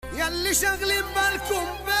ياللي شاغلين بالكم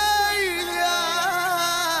بيا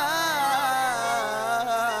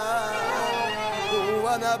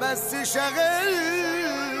وانا بس شاغلكم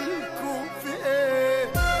في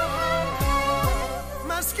ايه؟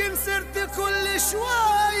 ماسكين سيرتي كل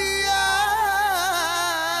شويه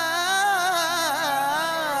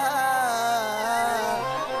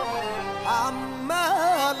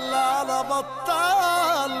عمال على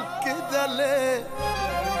بطال كده ليه؟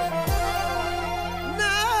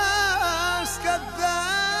 ناس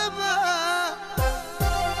كدابة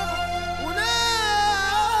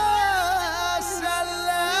وناس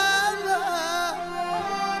سلامة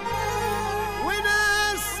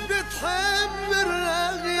وناس بتحب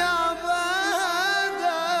الرغي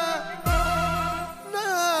عبادة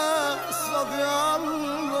ناس رضي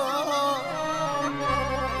الله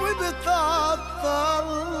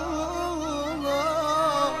وبتعطلنا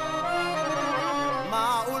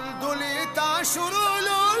معقول دول يتعشروا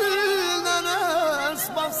لنا ناس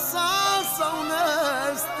بصاصة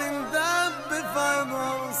وناس تندب في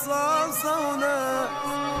عينها رصاصة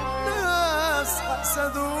وناس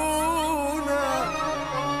حسدونا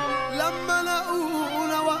لما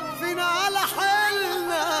لقونا واقفين على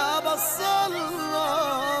حالنا بصلنا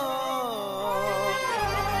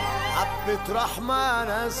حبة رحمة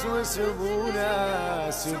ناس وسيبونا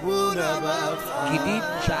بقى جديد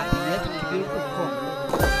شعبيات الكبير.